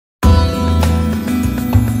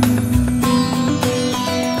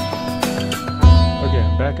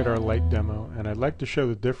at our light demo, and I'd like to show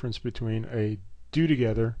the difference between a do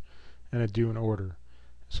together and a do in order.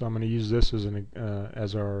 So I'm going to use this as an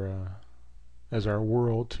as our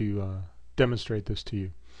world to demonstrate this to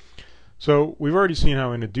you. So we've already seen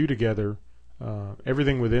how in a do together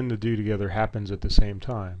everything within the do together happens at the same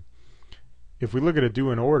time. If we look at a do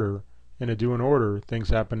in order, in a do in order things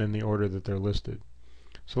happen in the order that they're listed.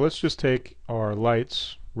 So let's just take our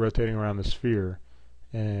lights rotating around the sphere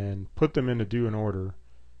and put them in a do in order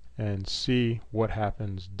and see what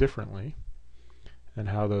happens differently and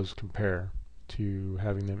how those compare to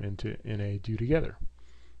having them in a do together.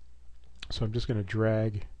 So I'm just going to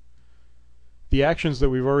drag the actions that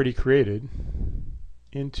we've already created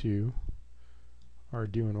into our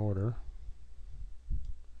do in order.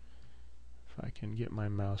 If I can get my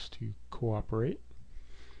mouse to cooperate.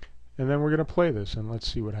 And then we're going to play this and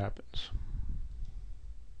let's see what happens.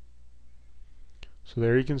 So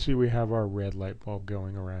there you can see we have our red light bulb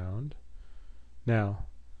going around. Now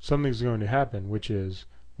something's going to happen, which is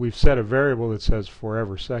we've set a variable that says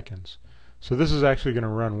forever seconds. So this is actually going to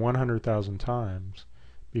run 100,000 times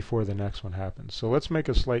before the next one happens. So let's make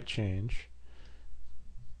a slight change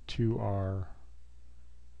to our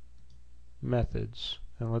methods,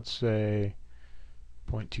 and let's say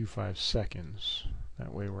 0.25 seconds.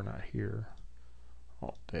 That way we're not here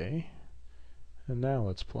all day. And now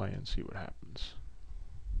let's play and see what happens.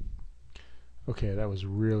 Okay, that was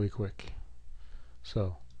really quick.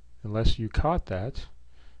 So unless you caught that,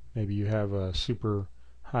 maybe you have a super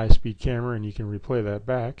high-speed camera and you can replay that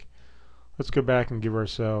back. Let's go back and give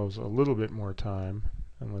ourselves a little bit more time,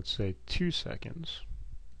 and let's say 2 seconds.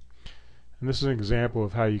 And this is an example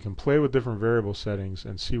of how you can play with different variable settings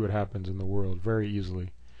and see what happens in the world very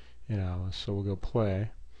easily in Alice. So we'll go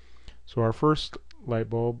play. So our first light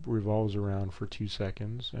bulb revolves around for 2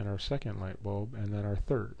 seconds, and our second light bulb, and then our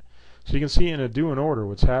third. So you can see in a do in order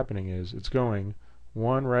what's happening is it's going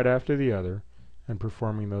one right after the other and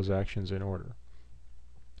performing those actions in order.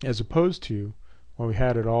 As opposed to when we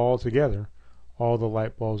had it all together, all the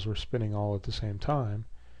light bulbs were spinning all at the same time,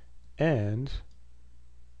 and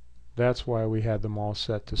that's why we had them all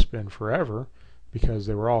set to spin forever, because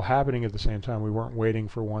they were all happening at the same time. We weren't waiting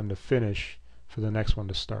for one to finish for the next one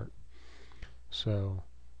to start. So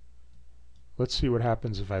let's see what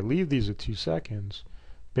happens if I leave these at 2 seconds.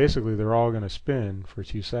 Basically they're all going to spin for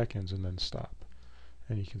 2 seconds and then stop.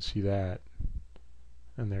 And you can see that,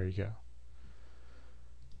 and there you go.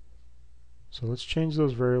 So let's change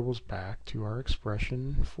those variables back to our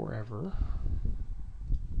expression forever.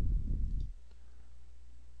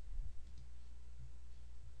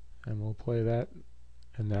 And we'll play that,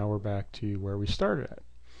 and now we're back to where we started at,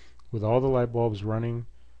 with all the light bulbs running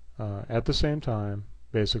at the same time,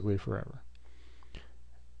 basically forever.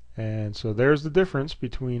 And so there's the difference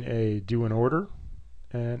between a do in order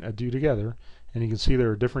and a do together, and you can see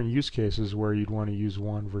there are different use cases where you'd want to use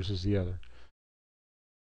one versus the other.